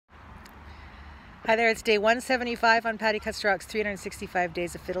Hi there, it's day 175 on Patti Kusturok's 365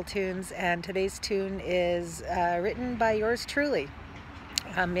 Days of Fiddle Tunes, and today's tune is written by yours truly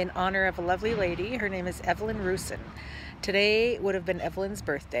in honor of a lovely lady. Her name is Evelyne Roussin. Today would have been Evelyne's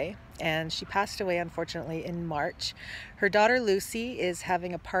birthday, and she passed away unfortunately in March. Her daughter Lucie is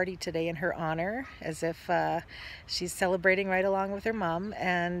having a party today in her honor, as if she's celebrating right along with her mom,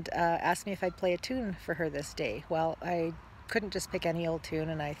 and asked me if I'd play a tune for her this day. Well, I couldn't just pick any old tune,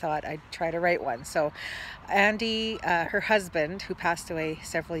 and I thought I'd try to write one. So Andy, her husband, who passed away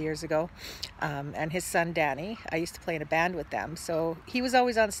several years ago, and his son Danny, I used to play in a band with them, so he was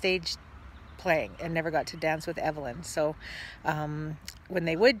always on stage playing and never got to dance with Evelyne. So when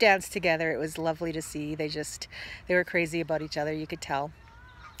they would dance together, it was lovely to see. They were crazy about each other, you could tell.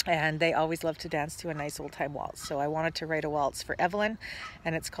 And they always loved to dance to a nice old-time waltz. So I wanted to write a waltz for Evelyne,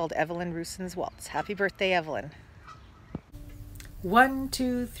 and it's called Evelyne Roussin's Waltz. Happy birthday, Evelyne. 1,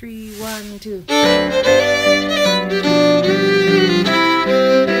 2, 3, 1, 2.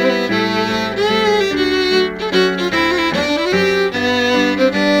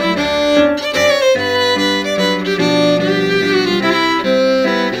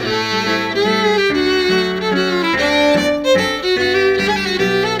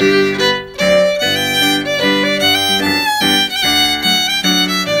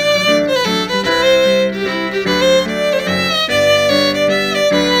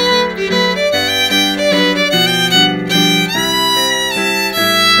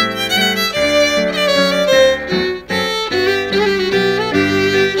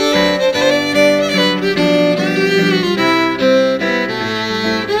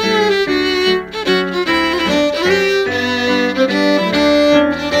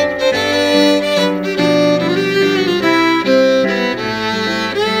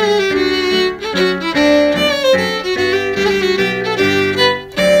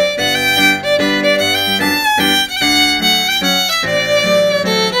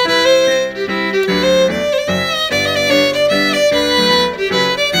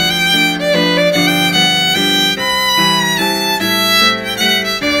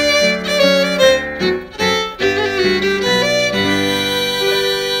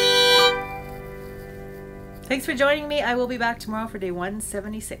 Thanks for joining me. I will be back tomorrow for day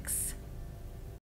 176.